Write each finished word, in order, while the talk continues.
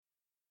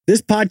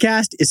This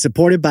podcast is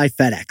supported by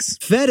FedEx.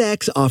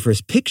 FedEx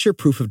offers picture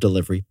proof of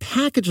delivery,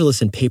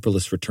 packageless and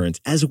paperless returns,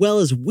 as well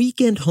as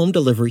weekend home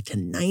delivery to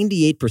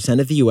 98%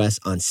 of the U.S.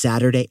 on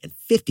Saturday and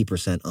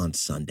 50% on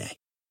Sunday.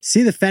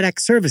 See the FedEx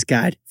service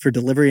guide for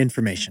delivery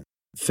information.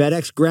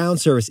 FedEx Ground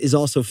service is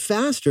also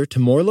faster to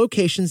more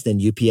locations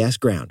than UPS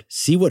Ground.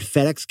 See what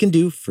FedEx can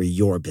do for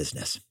your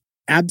business.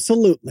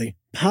 Absolutely.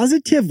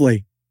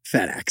 Positively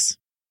FedEx.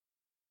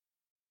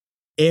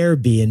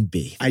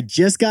 Airbnb. I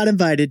just got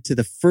invited to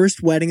the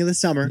first wedding of the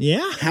summer.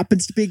 Yeah?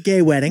 Happens to be a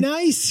gay wedding.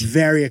 Nice.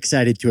 Very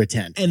excited to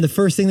attend. And the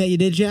first thing that you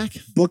did, Jack?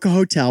 Book a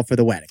hotel for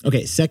the wedding.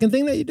 Okay, second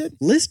thing that you did?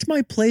 List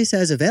my place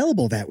as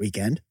available that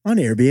weekend on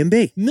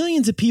Airbnb.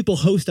 Millions of people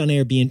host on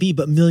Airbnb,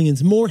 but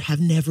millions more have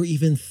never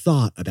even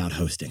thought about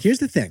hosting. Here's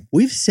the thing.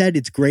 We've said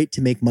it's great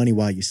to make money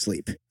while you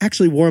sleep.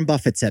 Actually, Warren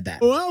Buffett said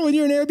that. Well, when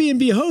you're an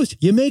Airbnb host,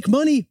 you make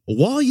money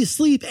while you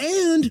sleep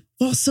and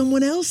while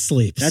someone else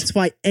sleeps. That's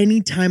why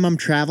anytime I'm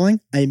traveling,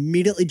 I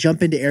immediately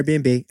jump into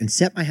Airbnb and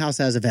set my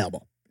house as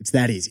available. It's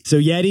that easy. So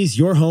Yetis,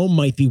 your home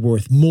might be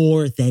worth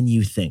more than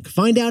you think.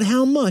 Find out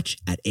how much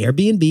at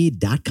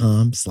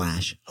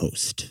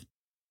airbnb.com/host.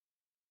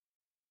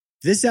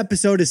 This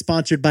episode is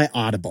sponsored by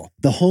Audible,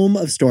 the home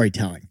of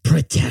storytelling.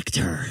 Protect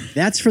her.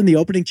 That's from the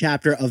opening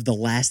chapter of The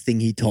Last Thing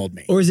He Told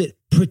Me. Or is it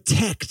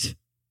protect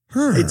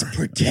her? It's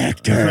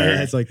Protect Her.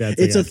 Yeah, it's like that.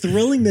 It's a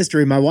thrilling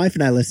mystery my wife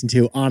and I listen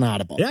to on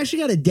Audible. It actually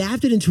got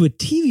adapted into a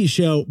TV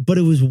show, but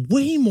it was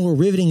way more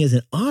riveting as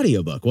an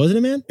audiobook, wasn't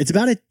it, man? It's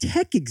about a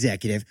tech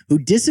executive who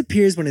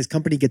disappears when his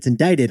company gets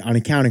indicted on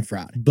accounting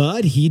fraud.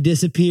 But he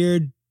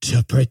disappeared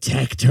to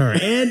protect her.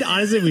 And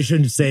honestly, we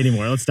shouldn't say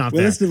anymore. Let's stop We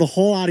that. listen to the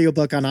whole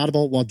audiobook on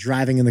Audible while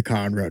driving in the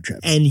car on road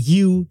trips. And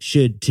you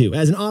should too.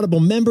 As an Audible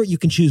member, you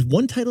can choose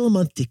one title a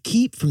month to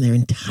keep from their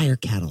entire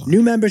catalog.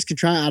 New members can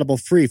try Audible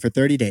free for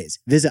 30 days.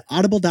 Visit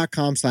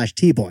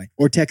audible.com/tboy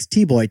or text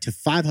T-Boy to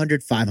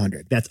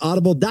 500-500. That's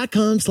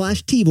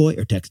audible.com/T-Boy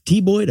or text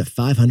T-Boy to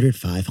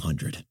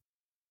 500-500.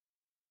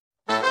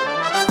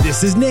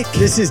 This is Nick.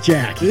 This is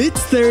Jack. It's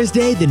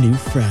Thursday, the new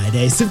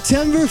Friday,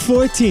 September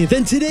 14th,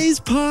 and today's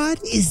pod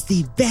is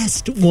the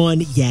best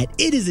one yet.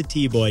 It is a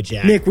T-Boy,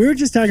 Jack. Nick, we were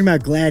just talking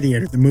about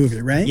Gladiator, the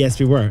movie, right? Yes,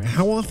 we were.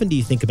 How often do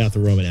you think about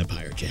the Roman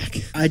Empire, Jack?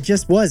 I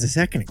just was a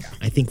second ago.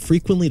 I think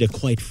frequently to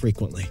quite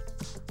frequently.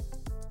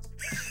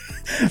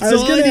 That's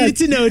all I needed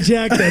to know,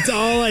 Jack. That's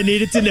all I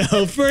needed to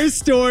know. First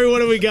story, what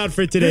do we got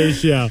for today's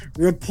show?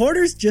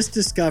 Reporters just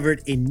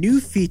discovered a new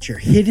feature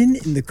hidden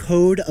in the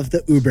code of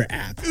the Uber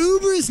app.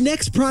 Uber's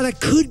next product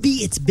could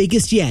be its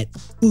biggest yet.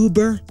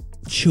 Uber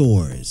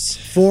Chores.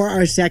 For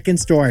our second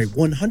story,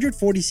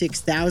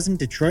 146,000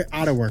 Detroit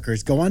auto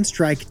workers go on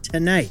strike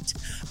tonight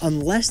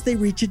unless they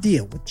reach a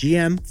deal with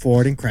GM,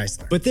 Ford, and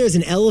Chrysler. But there's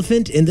an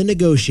elephant in the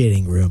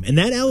negotiating room, and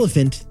that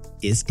elephant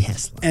is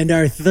Tesla. And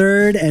our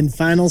third and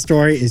final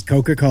story is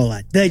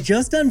Coca-Cola. They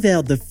just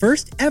unveiled the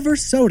first ever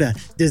soda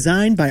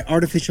designed by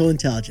artificial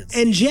intelligence.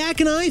 And Jack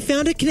and I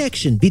found a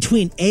connection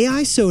between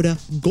AI soda,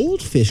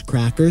 goldfish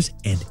crackers,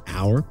 and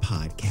our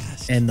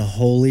podcast. And the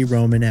Holy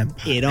Roman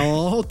Empire. It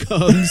all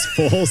comes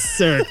full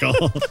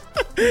circle.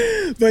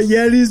 But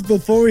Yetis,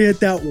 before we hit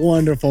that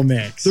wonderful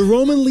mix, The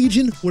Roman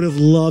Legion would have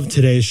loved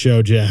today's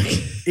show, Jack.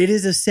 It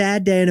is a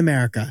sad day in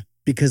America,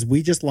 because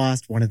we just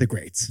lost one of the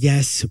greats.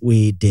 Yes,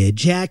 we did.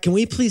 Jack, can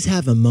we please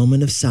have a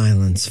moment of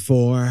silence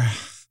for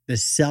the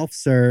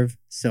self-serve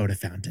soda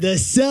fountain? The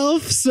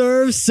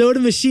self-serve soda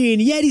machine.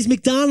 Yetis,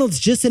 McDonald's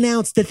just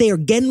announced that they are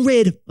getting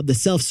rid of the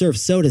self-serve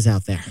sodas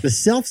out there. The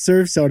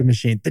self-serve soda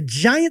machine. The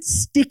giant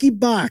sticky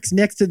box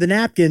next to the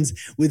napkins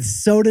with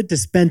soda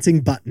dispensing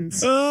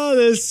buttons. Oh,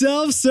 the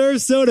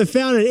self-serve soda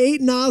fountain.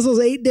 8 nozzles,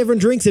 8 different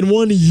drinks, and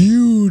 1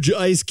 huge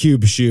ice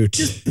cube chute.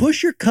 Just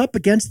push your cup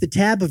against the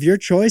tab of your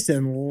choice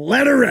and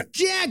let her rip.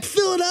 Jack,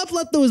 fill it up,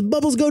 let those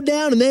bubbles go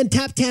down, and then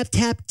tap, tap,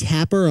 tap,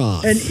 tap her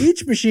off. And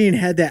each machine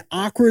had that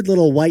awkward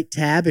little white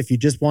tab if you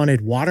just wanted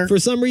water. For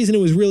some reason, it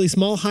was really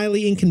small,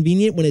 highly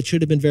inconvenient when it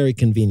should have been very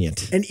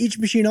convenient. And each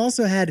machine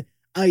also had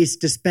ice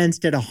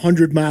dispensed at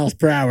 100 miles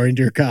per hour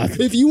into your cup.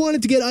 If you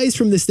wanted to get ice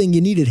from this thing,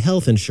 you needed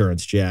health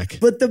insurance, Jack.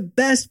 But the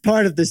best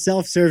part of the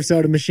self-serve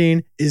soda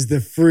machine is the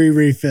free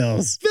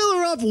refills. Fill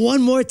her up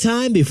one more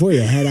time before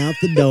you head out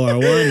the door.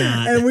 Why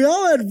not? And we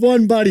all had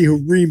one buddy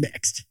who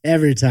remixed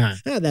every time.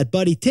 That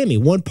buddy Timmy.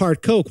 1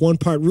 part Coke, 1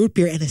 part root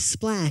beer, and a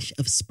splash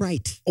of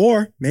Sprite.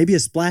 Or maybe a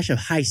splash of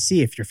High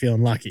C if you're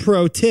feeling lucky.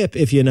 Pro tip,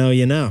 if you know,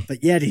 you know. But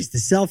Yetis, the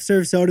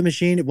self-serve soda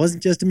machine, it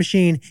wasn't just a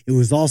machine, it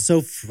was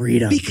also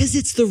freedom. Because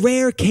it's the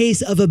rare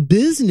case of a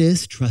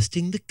business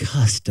trusting the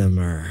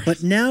customer.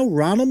 But now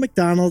Ronald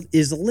McDonald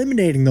is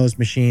eliminating those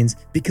machines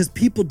because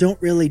people don't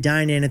really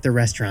dine in at the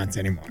restaurants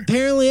anymore.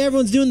 Apparently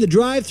everyone's doing the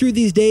drive-thru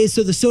these days,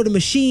 so the soda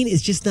machine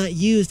is just not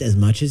used as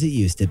much as it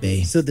used to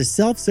be. So the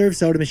self-serve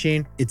soda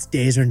machine, its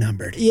days are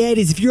numbered. Yeah, it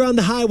is. If you're on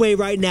the highway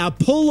right now,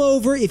 pull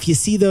over if you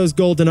see those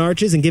golden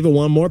arches and give it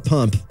one more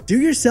pump. Do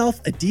yourself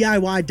a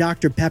DIY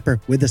Dr. Pepper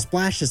with a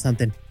splash of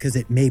something, because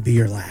it may be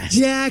your last.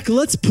 Jack,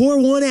 let's pour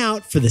one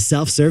out for the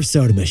self-serve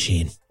soda machine.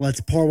 Let's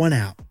pour one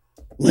out.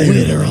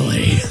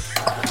 Literally.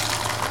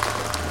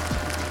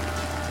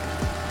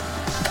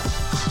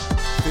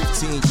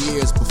 15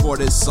 years before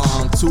this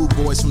song, two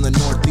boys from the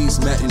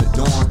Northeast met in a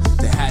dorm.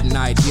 They had an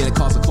idea that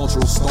caused a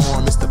cultural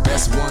storm. It's the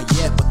best one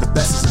yet, but the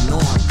best is the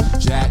norm.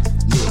 Jack,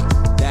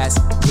 Nick, that's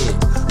it.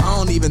 I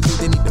don't even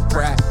think they need to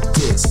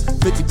practice.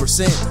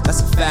 50%,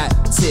 that's a fat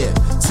tip.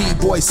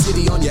 T-Boy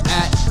City on your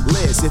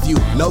at-list. If you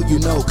know, you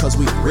know, cause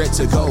we ready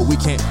to go. We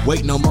can't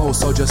wait no more,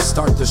 so just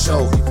start the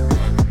show.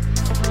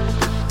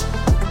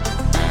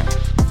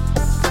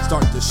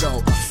 Start the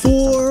show.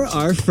 For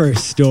our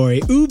first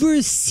story,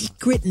 Uber's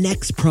secret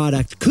next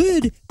product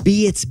could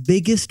be its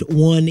biggest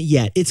one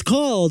yet. It's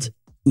called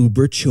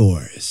Uber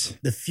Chores.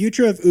 The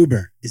future of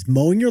Uber is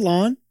mowing your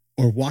lawn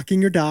or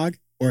walking your dog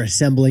or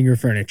assembling your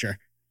furniture.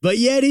 But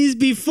Yetis,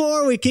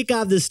 before we kick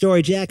off this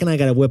story, Jack and I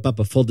got to whip up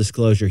a full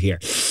disclosure here.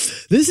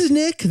 This is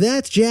Nick,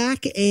 that's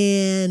Jack,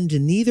 and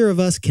neither of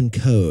us can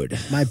code.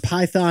 My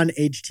Python,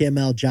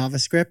 HTML,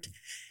 JavaScript,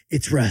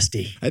 it's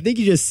rusty. I think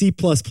you just C++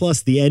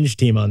 the Eng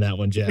team on that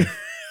one, Jack.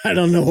 I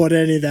don't know what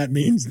any of that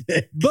means,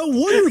 Nick. But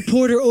one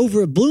reporter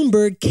over at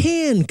Bloomberg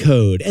can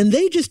code, and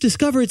they just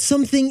discovered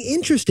something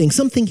interesting,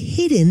 something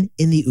hidden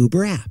in the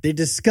Uber app. They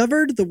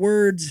discovered the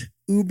words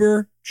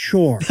Uber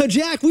Chore. Now,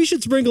 Jack, we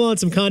should sprinkle on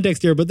some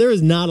context here, but there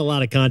is not a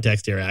lot of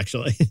context here,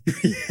 actually.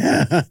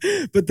 Yeah,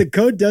 but the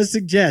code does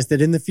suggest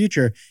that in the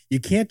future, you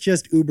can't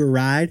just Uber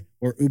Ride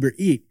or Uber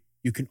Eat.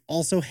 You can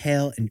also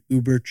hail an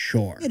Uber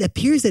Chore. It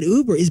appears that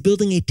Uber is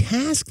building a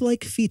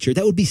task-like feature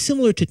that would be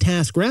similar to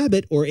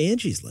TaskRabbit or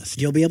Angie's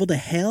List. You'll be able to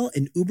hail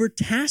an Uber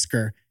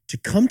tasker to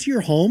come to your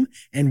home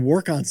and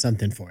work on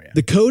something for you.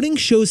 The coding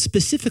shows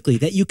specifically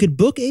that you could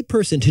book a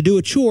person to do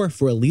a chore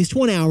for at least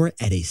 1 hour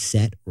at a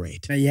set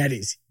rate. Now,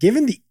 Yetis,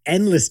 given the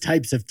endless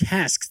types of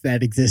tasks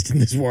that exist in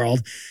this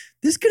world,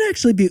 this could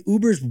actually be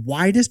Uber's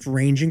widest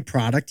ranging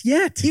product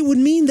yet. It would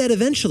mean that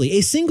eventually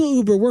a single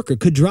Uber worker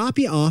could drop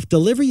you off,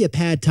 deliver you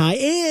pad thai,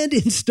 and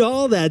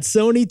install that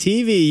Sony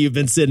TV you've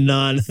been sitting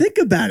on. Think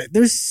about it.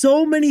 There's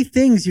so many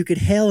things you could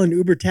hail an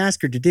Uber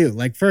tasker to do.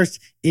 Like first,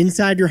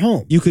 inside your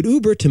home. You could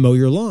Uber to mow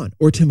your lawn,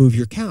 or to move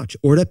your couch,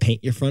 or to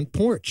paint your front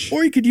porch.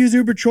 Or you could use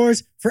Uber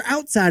Chores for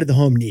outside of the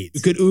home needs.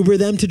 You could Uber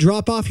them to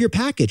drop off your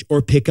package,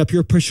 or pick up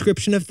your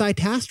prescription of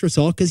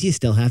thiastrosol because you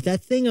still have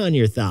that thing on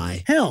your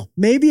thigh. Hell,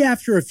 maybe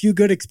after a few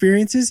good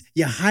experiences,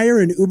 you hire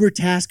an Uber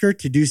tasker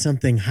to do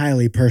something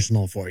highly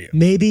personal for you.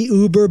 Maybe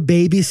Uber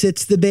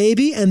babysits the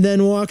baby and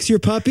then walks your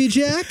puppy,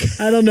 Jack?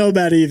 I don't know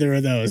about either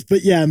of those,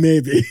 but yeah,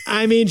 maybe.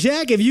 I mean,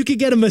 Jack, if you could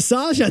get a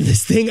massage on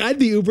this thing, I'd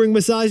be Ubering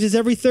massages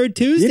every third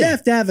Tuesday. You'd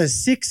have to have a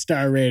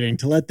 6-star rating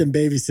to let them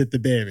babysit the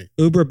baby.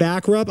 Uber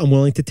back rub, I'm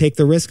willing to take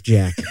the risk,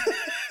 Jack.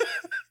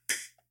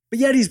 But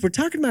Yetis, we're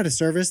talking about a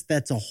service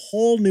that's a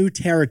whole new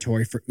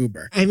territory for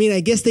Uber. I mean, I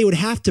guess they would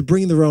have to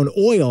bring their own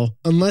oil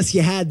unless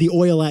you had the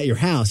oil at your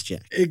house,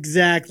 Jack.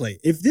 Exactly.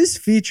 If this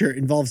feature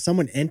involves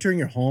someone entering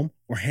your home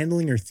or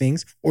handling your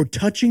things or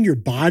touching your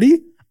body,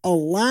 a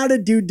lot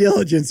of due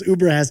diligence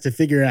Uber has to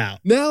figure out.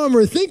 Now I'm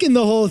rethinking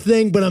the whole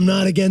thing, but I'm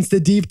not against the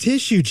deep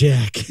tissue,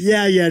 Jack.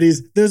 Yeah, Yetis.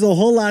 There's a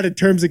whole lot of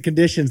terms and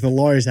conditions the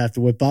lawyers have to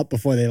whip up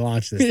before they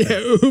launch this thing.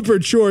 Yeah, Uber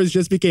Chores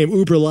just became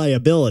Uber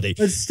liability.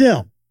 But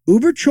still,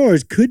 Uber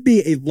Chores could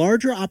be a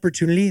larger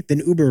opportunity than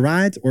Uber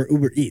Rides or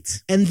Uber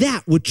Eats. And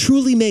that would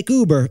truly make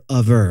Uber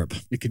a verb.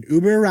 You can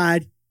Uber a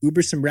ride,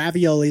 Uber some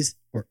raviolis,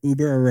 or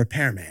Uber a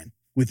repairman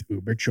with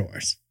Uber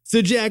Chores.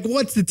 So, Jack,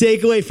 what's the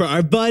takeaway for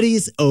our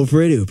buddies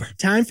over at Uber?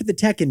 Time for the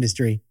tech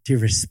industry to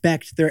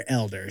respect their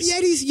elders.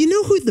 Yetis, you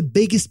know who the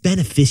biggest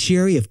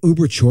beneficiary of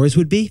Uber Chores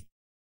would be?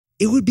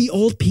 It would be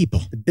old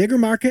people. The bigger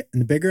market and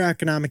the bigger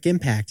economic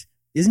impact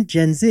isn't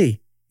Gen Z.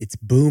 It's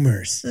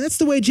boomers. That's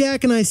the way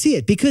Jack and I see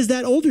it, because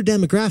that older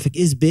demographic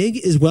is big,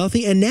 is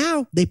wealthy, and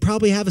now they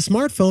probably have a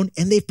smartphone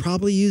and they've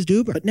probably used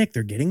Uber. But Nick,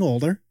 they're getting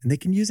older and they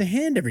can use a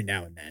hand every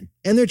now and then.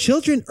 And their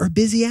children are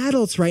busy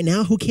adults right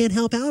now who can't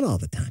help out all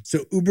the time.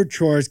 So Uber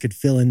Chores could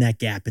fill in that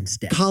gap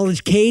instead.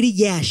 College Katie,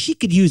 yeah, she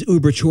could use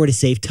Uber Chore to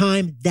save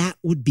time. That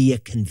would be a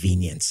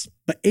convenience.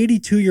 But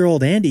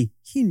 82-year-old Andy,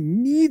 he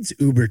needs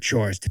Uber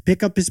Chores to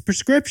pick up his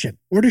prescription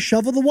or to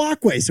shovel the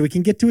walkway so he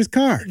can get to his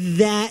car.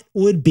 That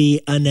would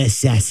be a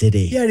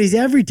necessity. Yeah,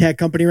 every tech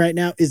company right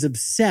now is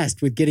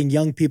obsessed with getting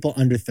young people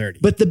under 30.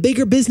 But the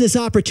bigger business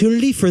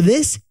opportunity for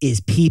this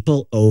is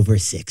people over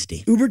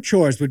 60. Uber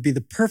Chores would be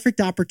the perfect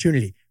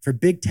opportunity for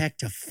big tech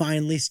to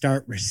finally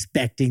start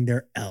respecting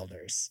their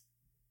elders.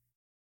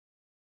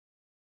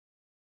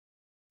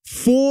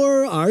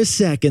 For our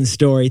second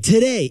story,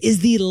 today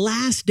is the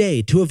last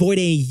day to avoid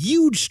a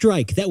huge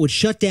strike that would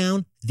shut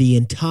down the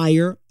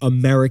entire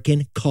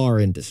American car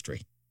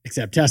industry.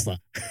 Except Tesla.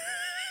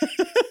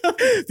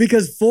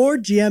 Because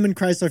Ford, GM, and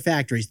Chrysler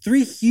factories,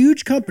 3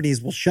 huge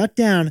companies, will shut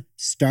down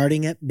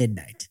starting at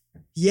midnight.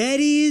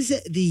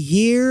 Yetis, the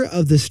year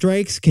of the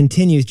strikes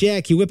continues.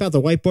 Jack, you whip out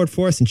the whiteboard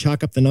for us and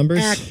chalk up the numbers?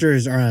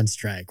 Actors are on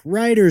strike.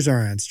 Writers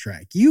are on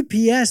strike.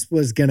 UPS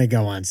was going to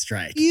go on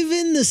strike.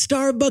 Even the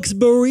Starbucks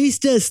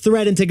baristas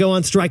threatened to go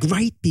on strike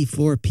right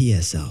before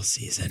PSL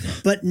season.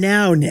 But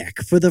now,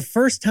 Nick, for the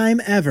first time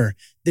ever,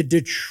 the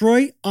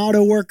Detroit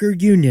Auto Worker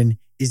Union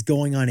is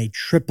going on a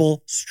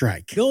triple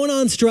strike. Going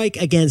on strike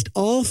against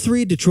all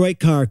three Detroit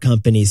car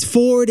companies,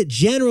 Ford,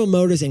 General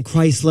Motors, and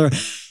Chrysler,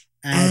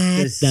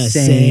 at the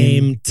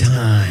same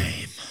time.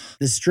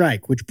 The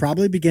strike, which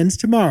probably begins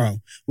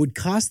tomorrow, would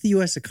cost the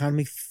U.S.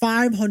 economy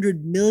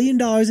 $500 million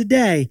a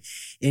day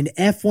in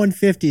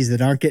F-150s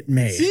that aren't getting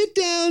made. Sit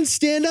down,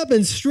 stand up,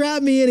 and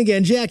strap me in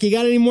again. Jack, you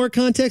got any more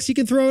context you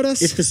can throw at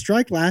us? If the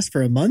strike lasts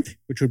for a month,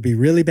 which would be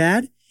really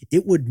bad,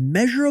 it would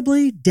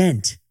measurably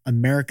dent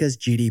America's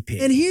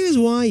GDP. And here's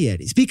why,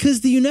 Yetis.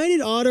 Because the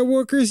United Auto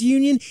Workers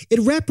Union,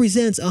 it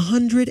represents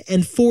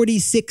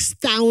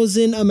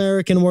 146,000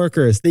 American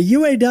workers. The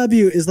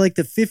UAW is like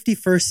the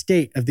 51st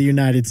state of the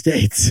United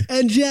States.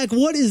 And Jack,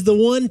 what is the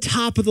one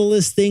top of the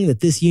list thing that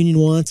this union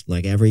wants,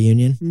 like every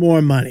union?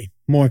 More money,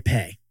 more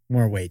pay,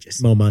 more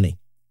wages. More money,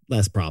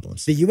 less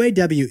problems. The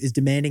UAW is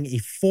demanding a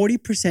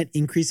 40%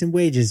 increase in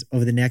wages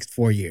over the next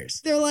 4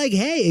 years. They're like,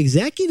 hey,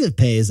 executive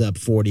pay is up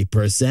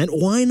 40%.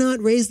 Why not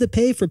raise the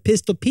pay for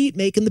Pistol Pete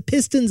making the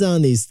pistons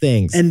on these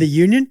things? And the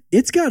union,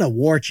 it's got a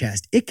war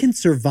chest. It can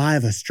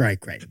survive a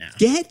strike right now.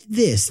 Get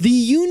this. The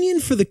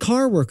Union for the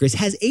Car Workers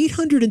has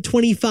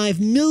 $825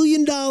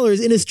 million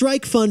in a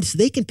strike fund so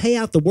they can pay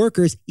out the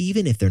workers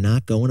even if they're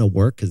not going to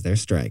work because they're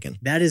striking.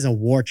 That is a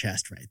war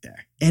chest right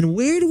there. And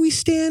where do we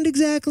stand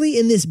exactly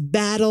in this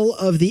battle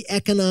of the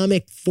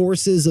economic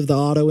forces of the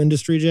auto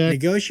industry, Jack?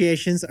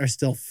 Negotiations are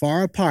still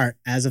far apart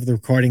as of the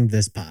recording of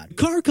this pod.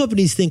 Car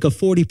companies think a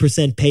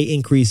 40% pay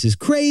increase is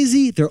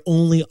crazy. They're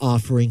only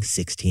offering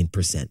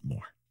 16%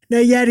 more. Now,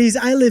 Yetis,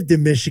 I lived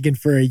in Michigan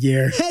for a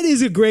year. That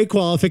is a great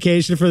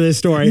qualification for this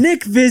story.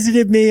 Nick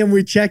visited me and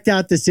we checked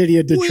out the city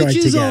of Detroit together.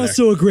 Which is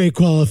also a great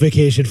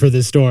qualification for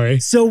this story.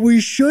 So we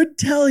should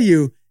tell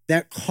you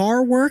that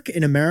car work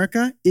in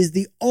America is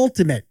the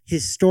ultimate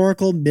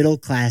historical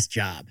middle-class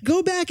job.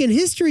 Go back in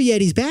history,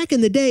 Yetis. Back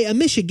in the day, a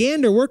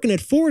Michigander working at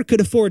Ford could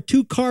afford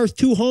 2 cars,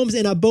 2 homes,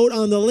 and a boat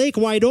on the lake.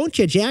 Why don't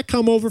you, Jack?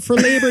 Come over for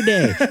Labor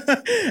Day.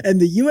 And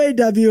the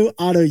UAW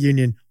Auto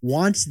Union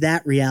wants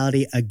that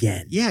reality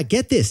again. Yeah,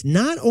 get this.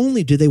 Not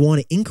only do they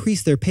want to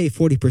increase their pay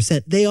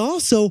 40%, they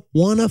also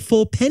want a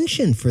full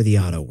pension for the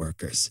auto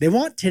workers. They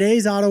want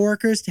today's auto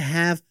workers to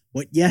have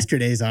what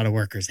yesterday's auto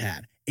workers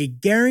had. A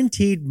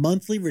guaranteed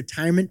monthly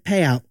retirement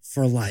payout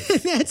for life.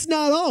 That's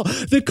not all.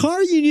 The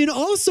car union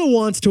also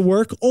wants to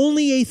work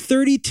only a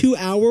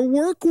 32-hour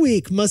work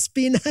week. Must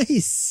be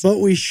nice. But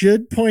we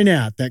should point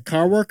out that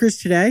car workers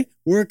today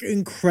work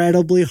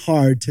incredibly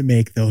hard to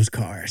make those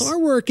cars. Car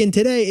working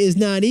today is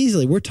not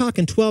easy. We're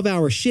talking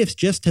 12-hour shifts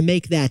just to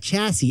make that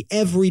chassis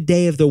every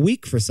day of the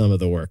week for some of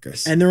the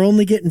workers. And they're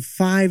only getting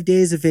 5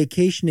 days of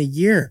vacation a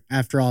year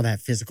after all that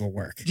physical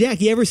work.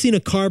 Jack, you ever seen a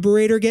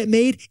carburetor get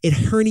made? It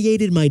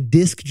herniated my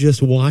disc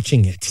just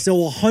watching it. So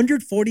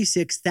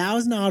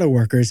 146,000 auto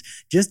workers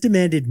just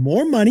demanded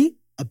more money,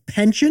 a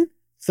pension,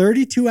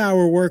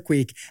 32-hour work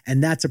week,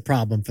 and that's a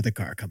problem for the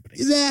car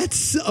companies.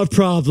 That's a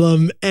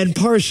problem, and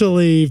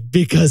partially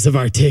because of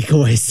our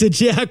takeaway. So,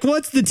 Jack,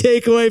 what's the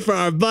takeaway for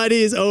our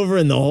buddies over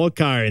in the whole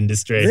car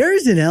industry?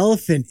 There's an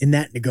elephant in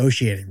that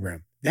negotiating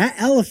room. That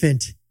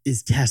elephant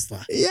is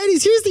Tesla.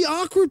 Yetis, here's the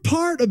awkward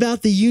part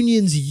about the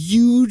union's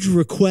huge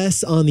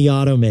requests on the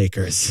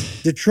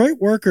automakers. Detroit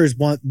workers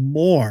want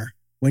more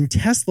when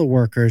Tesla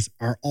workers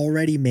are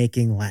already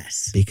making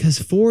less. Because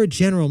Ford,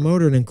 General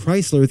Motors, and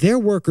Chrysler, their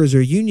workers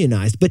are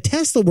unionized, but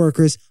Tesla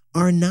workers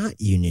are not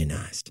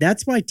unionized.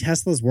 That's why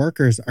Tesla's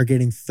workers are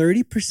getting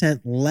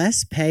 30%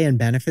 less pay and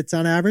benefits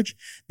on average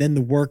than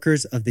the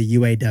workers of the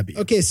UAW.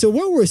 Okay, so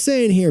what we're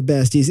saying here,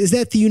 besties, is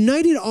that the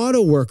United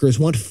Auto Workers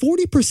want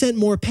 40%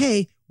 more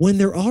pay when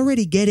they're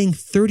already getting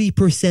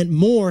 30%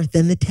 more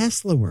than the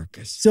Tesla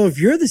workers. So if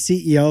you're the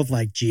CEO of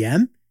like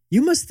GM,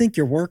 you must think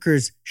your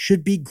workers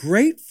should be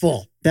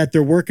grateful that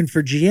they're working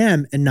for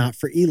GM and not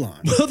for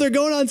Elon. Well, they're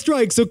going on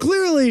strike, so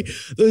clearly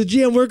the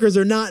GM workers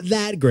are not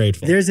that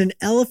grateful. There's an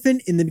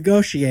elephant in the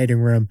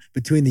negotiating room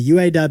between the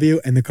UAW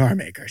and the car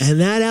makers.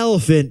 And that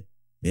elephant,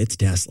 it's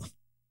Tesla.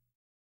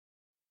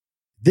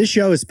 This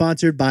show is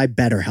sponsored by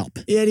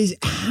BetterHelp. Yetis,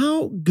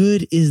 how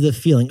good is the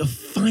feeling of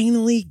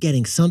finally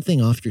getting something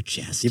off your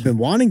chest? You've been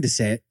wanting to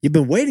say it. You've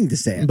been waiting to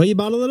say it. But you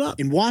bottle it up.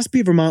 In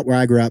Waspy, Vermont, where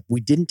I grew up,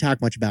 we didn't talk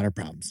much about our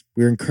problems.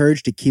 We were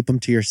encouraged to keep them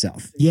to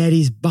yourself.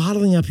 Yetis,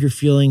 bottling up your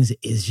feelings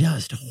is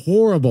just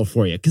horrible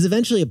for you because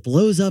eventually it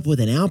blows up with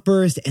an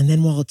outburst, and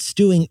then while it's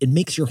stewing, it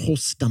makes your whole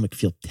stomach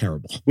feel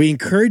terrible. We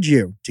encourage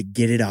you to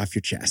get it off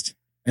your chest.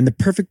 And the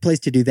perfect place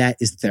to do that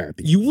is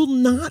therapy. You will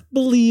not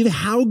believe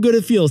how good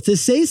it feels to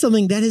say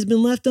something that has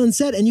been left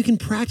unsaid, and you can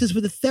practice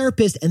with a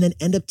therapist and then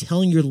end up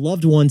telling your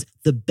loved ones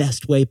the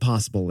best way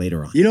possible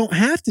later on. You don't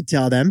have to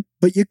tell them,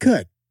 but you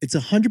could. It's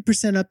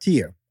 100% up to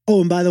you. Oh,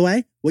 and by the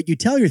way, what you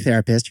tell your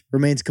therapist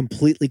remains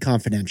completely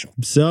confidential.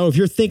 So if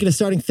you're thinking of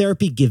starting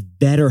therapy, give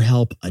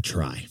BetterHelp a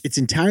try. It's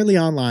entirely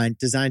online,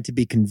 designed to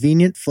be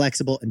convenient,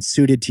 flexible, and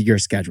suited to your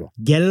schedule.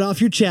 Get it off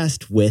your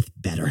chest with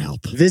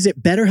BetterHelp.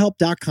 Visit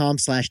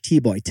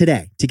BetterHelp.com/Tboy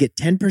today to get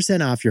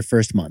 10% off your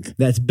first month.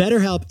 That's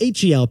BetterHelp,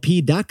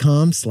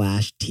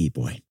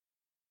 HELP.com/Tboy.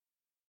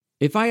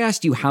 If I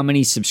asked you how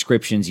many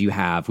subscriptions you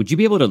have, would you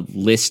be able to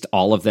list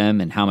all of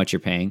them and how much you're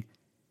paying?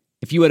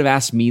 If you would have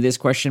asked me this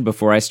question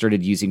before I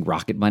started using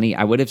Rocket Money,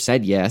 I would have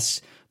said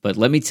yes, but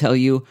let me tell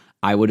you,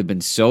 I would have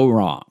been so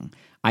wrong.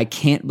 I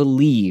can't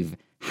believe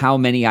how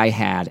many I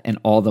had and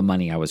all the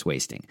money I was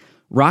wasting.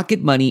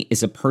 Rocket Money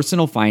is a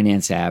personal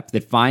finance app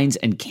that finds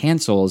and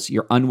cancels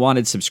your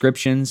unwanted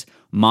subscriptions,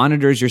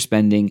 monitors your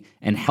spending,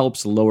 and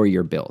helps lower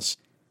your bills.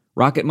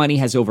 Rocket Money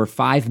has over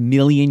 5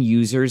 million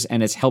users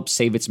and has helped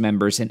save its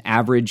members an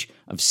average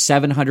of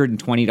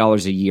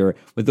 $720 a year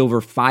with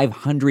over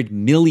 500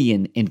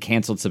 million in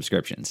canceled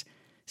subscriptions.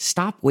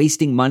 Stop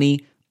wasting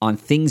money on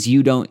things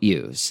you don't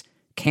use.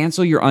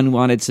 Cancel your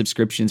unwanted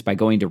subscriptions by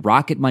going to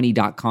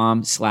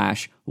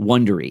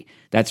rocketmoney.com/Wondery.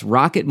 That's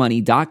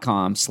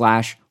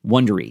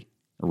rocketmoney.com/Wondery.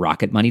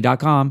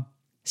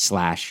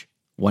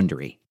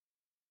 rocketmoney.com/Wondery.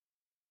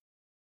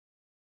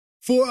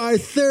 For our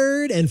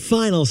third and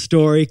final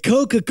story,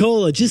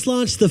 Coca-Cola just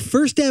launched the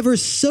first ever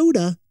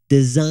soda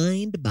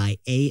designed by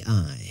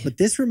AI. But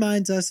this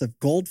reminds us of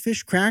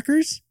goldfish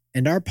crackers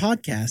and our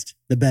podcast,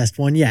 The Best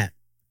One Yet.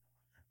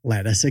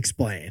 Let us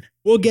explain.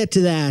 We'll get to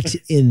that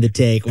in the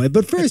takeaway.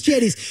 But first,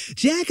 Yetis,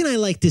 Jack and I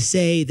like to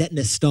say that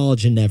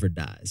nostalgia never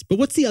dies. But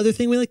what's the other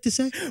thing we like to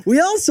say?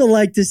 We also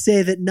like to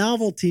say that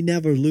novelty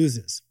never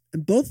loses.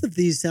 And both of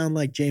these sound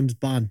like James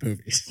Bond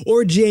movies.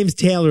 Or James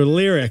Taylor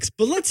lyrics.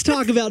 But let's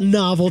talk about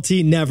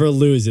novelty never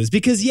loses.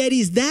 Because,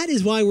 Yetis, that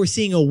is why we're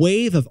seeing a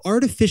wave of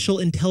artificial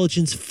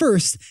intelligence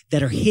firsts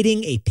that are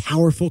hitting a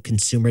powerful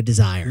consumer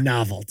desire.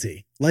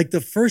 Novelty. Like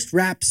the first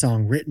rap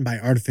song written by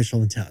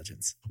artificial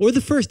intelligence. Or the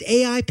first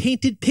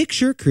AI-painted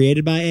picture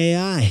created by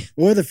AI.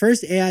 Or the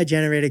first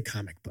AI-generated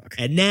comic book.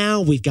 And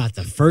now we've got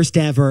the first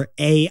ever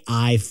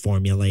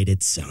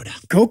AI-formulated soda.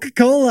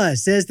 Coca-Cola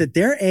says that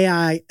their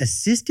AI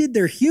assisted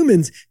their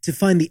humans to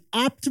find the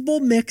optimal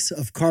mix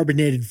of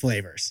carbonated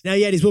flavors. Now,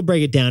 Yetis, we'll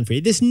break it down for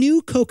you. This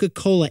new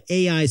Coca-Cola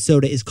AI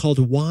soda is called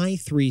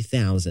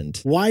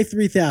Y3000.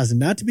 Y3000,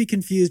 not to be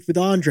confused with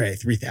Andre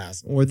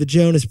 3000. Or the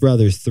Jonas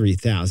Brothers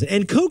 3000.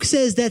 And Coke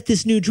says that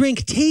this new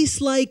drink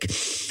tastes like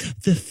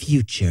the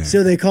future.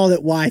 So they called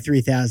it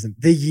Y3000,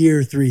 the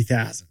year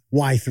 3000,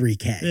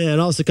 Y3K. Yeah, it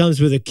also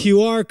comes with a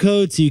QR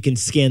code so you can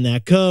scan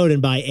that code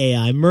and buy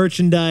AI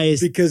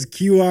merchandise. Because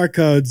QR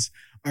codes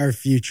are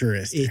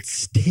futuristic. It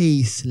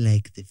tastes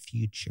like the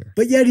future.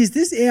 But yet, is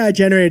this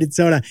AI-generated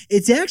soda?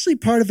 It's actually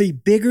part of a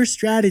bigger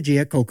strategy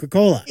at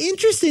Coca-Cola.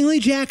 Interestingly,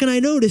 Jack and I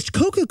noticed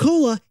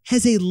Coca-Cola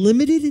has a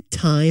limited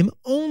time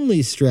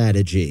only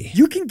strategy.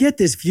 You can get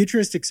this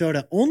futuristic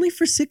soda only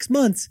for 6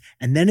 months,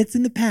 and then it's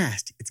in the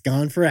past. It's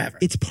gone forever.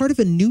 It's part of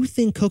a new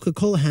thing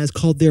Coca-Cola has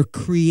called their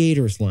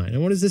Creators line.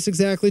 And what is this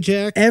exactly,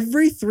 Jack?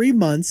 Every 3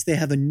 months, they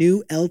have a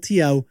new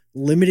LTO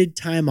limited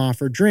time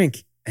offer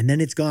drink. And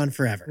then it's gone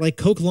forever. Like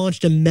Coke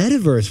launched a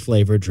metaverse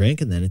flavored drink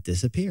and then it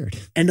disappeared.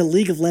 And a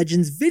League of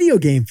Legends video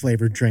game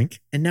flavored drink,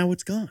 and now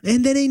it's gone.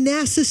 And then a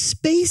NASA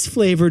space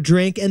flavored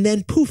drink, and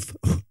then poof,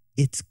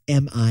 it's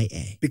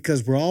MIA.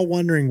 Because we're all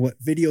wondering what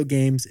video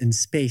games in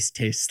space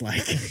tastes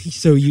like.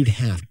 So you'd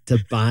have to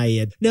buy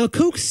it. Now,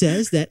 Coke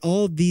says that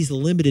all of these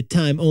limited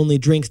time only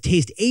drinks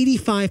taste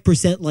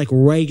 85% like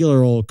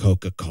regular old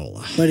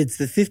Coca-Cola. But it's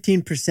the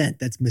 15%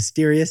 that's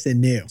mysterious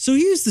and new. So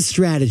here's the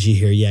strategy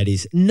here,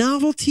 Yetis.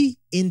 Novelty,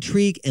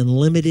 intrigue, and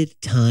limited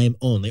time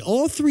only.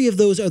 All three of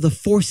those are the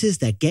forces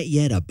that get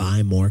you to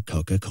buy more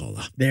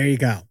Coca-Cola. There you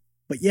go.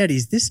 But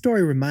Yetis, this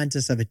story reminds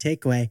us of a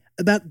takeaway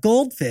about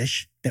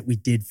goldfish that we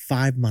did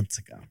 5 months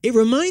ago. It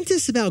reminds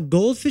us about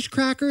goldfish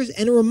crackers,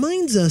 and it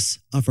reminds us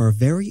of our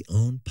very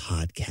own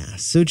podcast.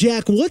 So,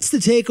 Jack, what's the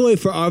takeaway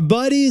for our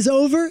buddies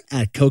over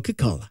at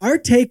Coca-Cola? Our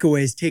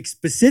takeaways take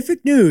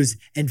specific news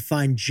and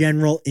find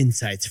general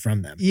insights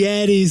from them.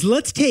 Yetis,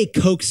 let's take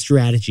Coke's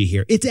strategy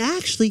here. It's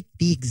actually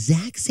the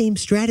exact same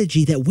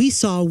strategy that we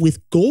saw with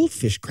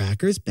goldfish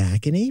crackers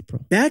back in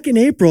April. Back in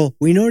April,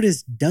 we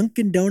noticed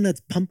Dunkin' Donuts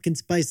Pumpkin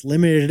Spice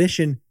Limited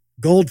Edition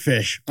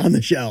goldfish on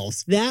the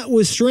shelves. That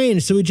was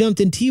strange, so we jumped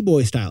in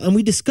T-Boy style, and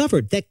we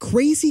discovered that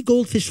crazy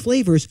goldfish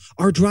flavors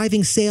are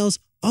driving sales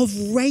of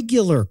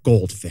regular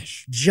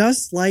goldfish.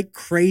 Just like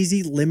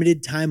crazy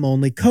limited time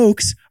only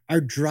Cokes are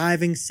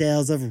driving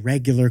sales of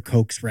regular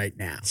Cokes right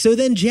now. So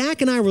then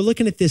Jack and I were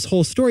looking at this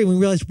whole story and we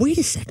realized, wait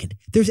a second,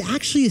 there's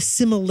actually a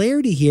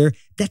similarity here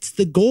that's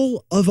the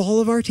goal of all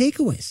of our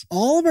takeaways.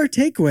 All of our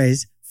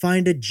takeaways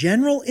find a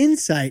general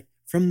insight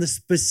from the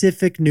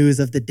specific news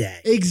of the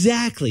day.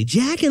 Exactly.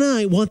 Jack and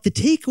I want the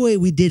takeaway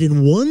we did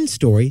in one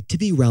story to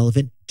be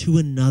relevant to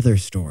another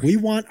story. We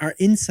want our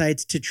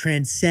insights to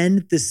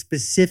transcend the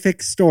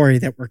specific story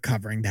that we're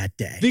covering that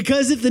day.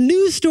 Because if the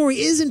news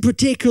story isn't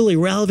particularly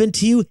relevant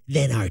to you,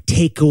 then our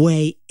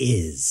takeaway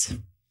is.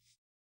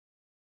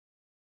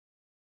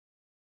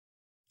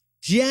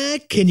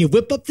 Jack, can you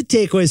whip up the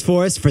takeaways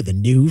for us for the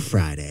new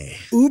Friday?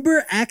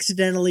 Uber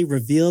accidentally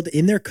revealed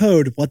in their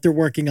code what they're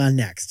working on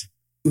next.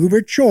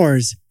 Uber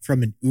chores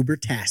from an Uber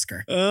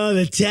tasker. Oh,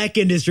 the tech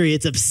industry,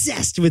 it's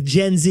obsessed with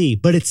Gen Z,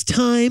 but it's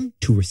time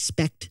to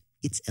respect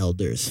its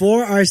elders.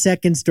 For our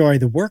second story,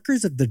 the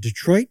workers of the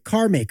Detroit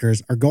car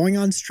makers are going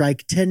on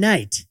strike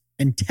tonight.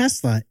 And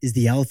Tesla is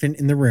the elephant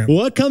in the room.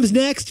 What comes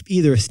next?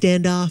 Either a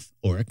standoff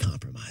or a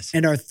compromise.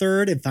 And our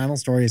third and final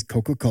story is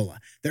Coca-Cola.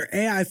 Their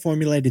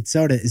AI-formulated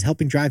soda is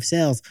helping drive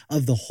sales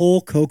of the whole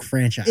Coke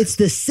franchise. It's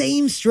the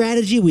same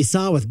strategy we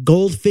saw with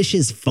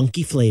Goldfish's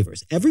funky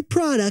flavors. Every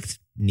product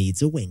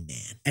needs a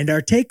wingman. And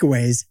our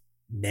takeaways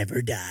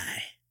never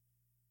die.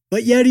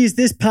 But Yetis,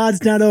 this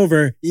pod's not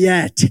over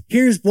yet.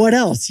 Here's what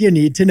else you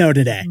need to know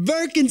today.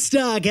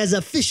 Birkenstock has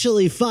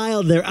officially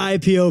filed their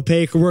IPO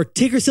paperwork.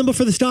 Ticker symbol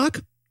for the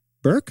stock?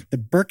 Burke? The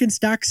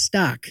Birkenstock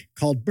stock,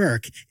 called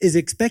Burke, is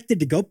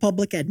expected to go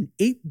public at an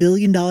 $8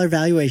 billion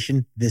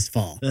valuation this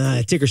fall.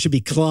 Ticker should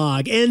be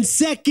Clog. And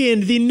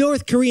second, the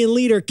North Korean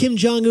leader Kim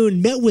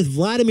Jong-un met with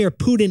Vladimir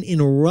Putin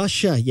in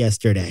Russia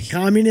yesterday.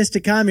 Communist to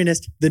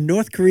communist, the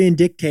North Korean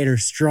dictator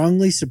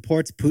strongly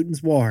supports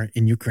Putin's war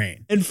in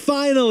Ukraine. And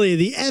finally,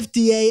 the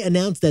FDA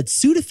announced that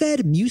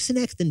Sudafed,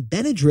 Mucinex, and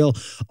Benadryl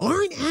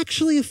aren't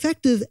actually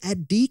effective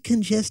at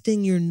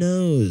decongesting your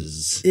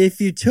nose.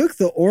 If you took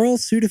the oral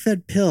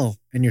Sudafed pill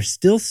and you're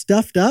still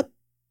stuffed up,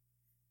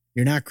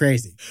 you're not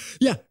crazy.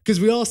 Yeah, because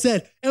we all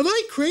said, am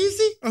I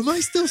crazy? Or am I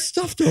still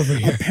stuffed over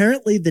here?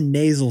 Apparently the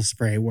nasal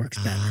spray works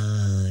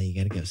better. You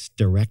got to go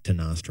direct to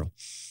nostril.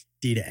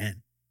 D to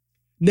N.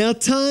 Now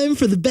time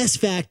for the best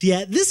fact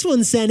yet. This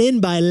one sent in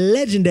by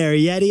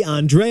legendary Yeti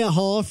Andrea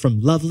Hall from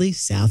lovely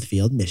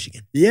Southfield,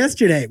 Michigan.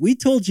 Yesterday, we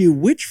told you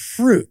which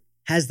fruit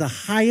has the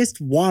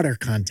highest water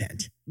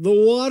content. The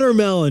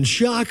watermelon,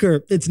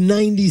 shocker. It's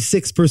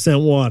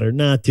 96% water.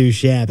 Not too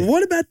shabby. But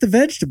what about the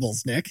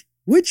vegetables, Nick?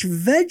 Which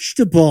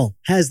vegetable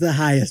has the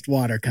highest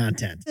water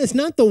content? It's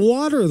not the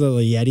water,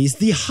 Lily Yetis.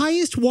 The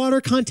highest water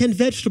content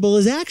vegetable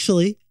is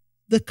actually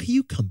the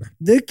cucumber.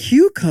 The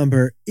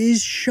cucumber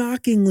is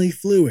shockingly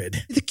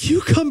fluid. The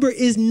cucumber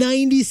is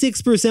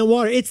 96%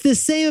 water. It's the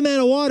same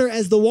amount of water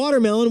as the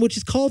watermelon, which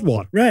is called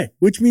water. Right,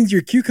 which means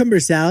your cucumber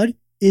salad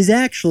is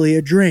actually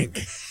a drink.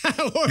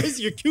 Or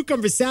is your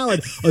cucumber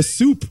salad a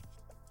soup?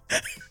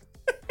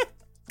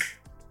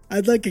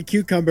 I'd like a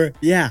cucumber.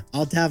 Yeah,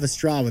 I'll have a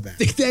straw with that.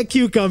 Stick that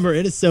cucumber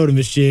in a soda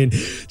machine.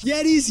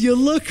 Yetis, you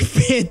look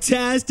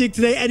fantastic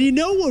today. And you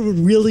know what would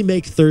really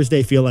make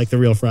Thursday feel like the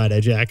real Friday,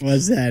 Jack?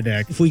 What's that,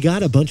 Nick? If we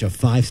got a bunch of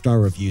 5-star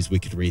reviews we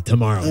could read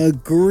tomorrow.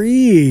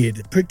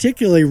 Agreed.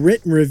 Particularly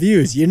written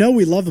reviews. You know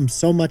we love them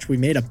so much we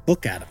made a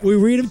book out of them. We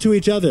read them to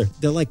each other.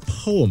 They're like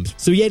poems.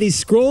 So Yetis,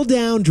 scroll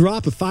down,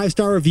 drop a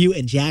 5-star review,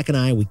 and Jack and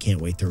I, we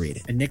can't wait to read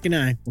it. And Nick and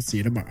I will see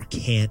you tomorrow.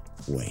 Can't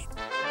wait.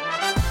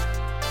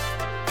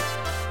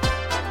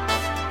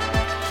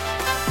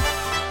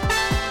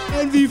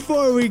 And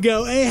before we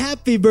go, a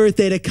happy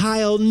birthday to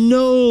Kyle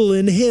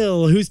Nolan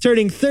Hill, who's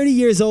turning 30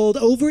 years old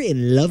over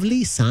in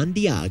lovely San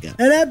Diego.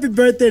 And happy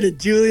birthday to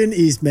Julian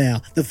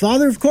Eastmail, the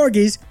father of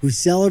corgis, who's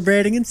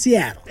celebrating in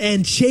Seattle.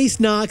 And Chase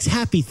Knox,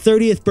 happy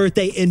 30th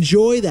birthday.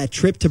 Enjoy that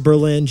trip to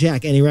Berlin.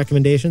 Jack, any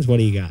recommendations? What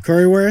do you got?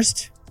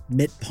 Currywurst,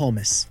 mit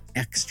Pommes,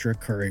 extra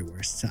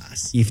currywurst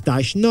sauce. If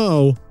das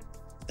know,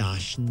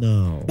 das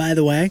know. By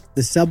the way,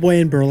 the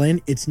subway in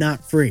Berlin, it's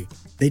not free.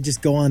 They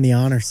just go on the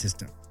honor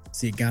system.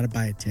 So you gotta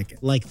buy a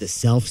ticket. Like the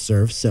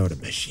self-serve soda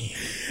machine.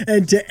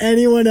 And to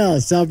anyone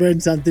else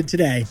celebrating something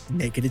today,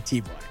 make it a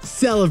T-Boy.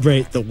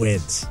 Celebrate the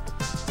wins.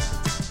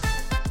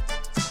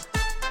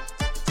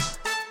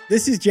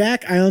 This is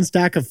Jack. I own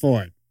stock of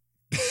Ford.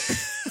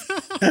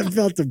 That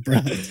felt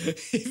abrupt.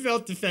 He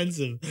felt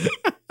defensive.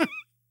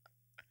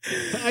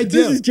 I do.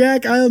 This is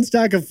Jack. I own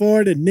stock of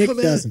Ford, and Nick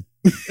doesn't.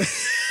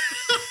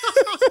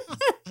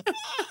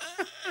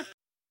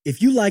 If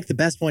you like the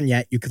best one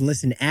yet, you can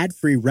listen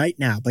ad-free right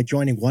now by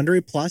joining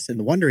Wondery Plus in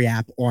the Wondery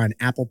app or on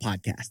Apple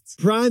Podcasts.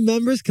 Prime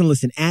members can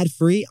listen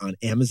ad-free on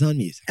Amazon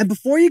Music. And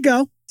before you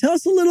go, tell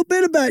us a little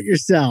bit about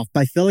yourself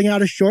by filling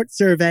out a short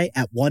survey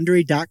at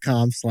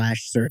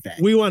Wondery.com/survey.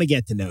 We want to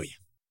get to know you.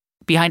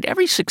 Behind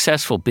every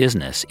successful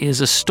business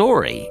is a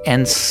story,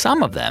 and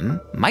some of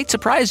them might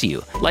surprise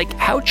you. Like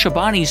how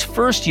Chobani's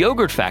first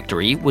yogurt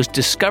factory was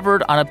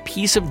discovered on a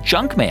piece of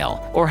junk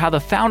mail, or how the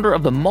founder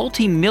of the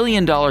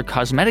multi-million-dollar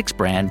cosmetics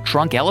brand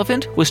Drunk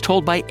Elephant was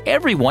told by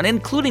everyone,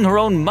 including her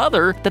own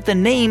mother, that the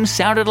name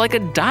sounded like a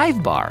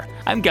dive bar.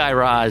 I'm Guy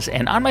Raz,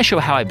 and on my show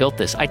How I Built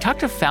This, I talk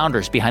to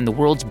founders behind the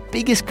world's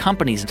biggest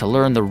companies to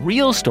learn the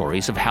real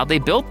stories of how they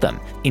built them.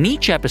 In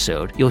each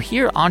episode, you'll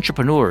hear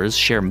entrepreneurs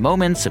share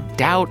moments of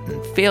doubt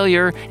and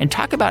failure and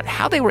talk about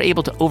how they were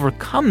able to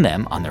overcome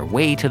them on their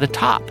way to the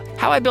top.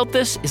 How I Built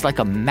This is like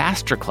a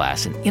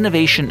masterclass in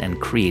innovation and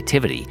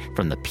creativity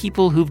from the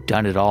people who've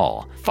done it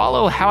all.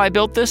 Follow How I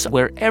Built This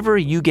wherever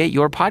you get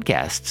your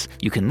podcasts.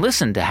 You can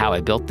listen to How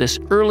I Built This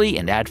early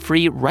and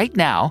ad-free right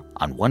now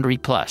on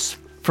Wondery Plus.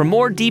 For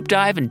more deep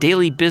dive and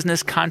daily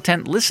business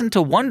content, listen to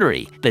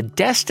Wondery, the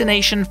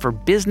destination for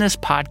business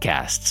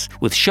podcasts.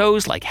 With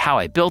shows like How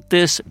I Built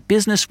This,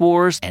 Business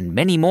Wars, and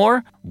many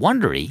more,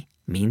 Wondery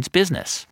means business.